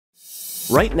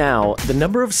Right now, the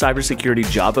number of cybersecurity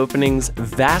job openings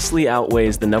vastly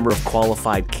outweighs the number of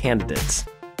qualified candidates,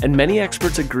 and many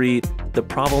experts agree the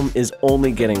problem is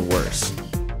only getting worse.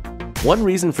 One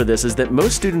reason for this is that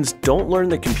most students don't learn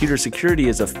that computer security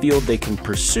is a field they can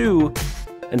pursue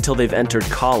until they've entered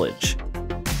college,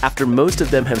 after most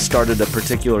of them have started a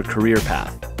particular career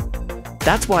path.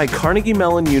 That's why Carnegie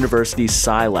Mellon University's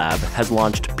SciLab has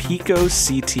launched Pico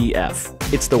CTF.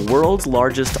 It's the world's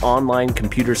largest online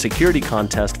computer security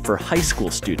contest for high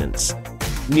school students.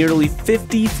 Nearly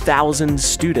 50,000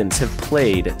 students have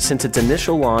played since its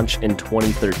initial launch in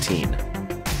 2013.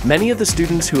 Many of the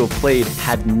students who have played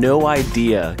had no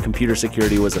idea computer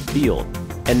security was a field,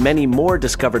 and many more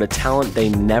discovered a talent they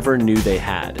never knew they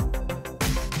had.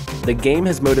 The game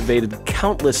has motivated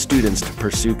countless students to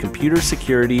pursue computer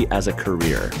security as a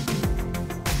career.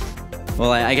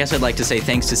 Well, I guess I'd like to say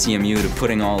thanks to CMU to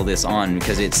putting all this on,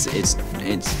 because it's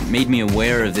made me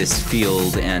aware of this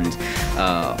field and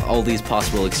all these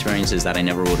possible experiences that I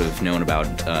never would have known about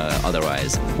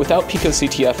otherwise. Without Pico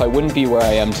CTF, I wouldn't be where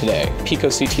I am today. Pico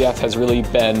CTF has really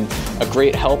been a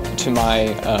great help to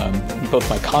my both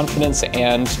my confidence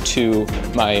and to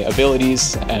my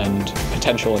abilities and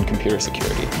potential in computer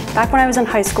security. Back when I was in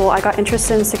high school, I got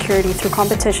interested in security through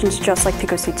competitions just like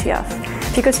Pico CTF.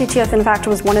 Pico CTF, in fact,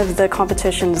 was one of the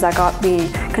competitions that got me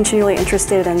continually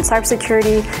interested in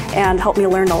cybersecurity and helped me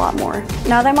learn a lot more.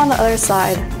 Now that I'm on the other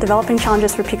side, developing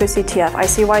challenges for Pico CTF, I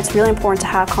see why it's really important to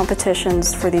have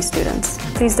competitions for these students.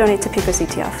 Please donate to Pico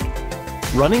CTF.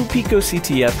 Running Pico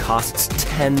CTF costs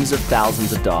tens of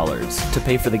thousands of dollars to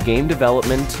pay for the game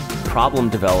development, problem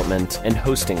development, and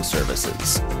hosting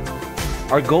services.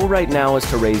 Our goal right now is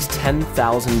to raise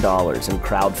 $10,000 in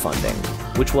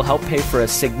crowdfunding, which will help pay for a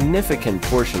significant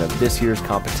portion of this year's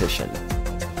competition.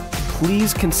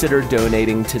 Please consider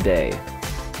donating today.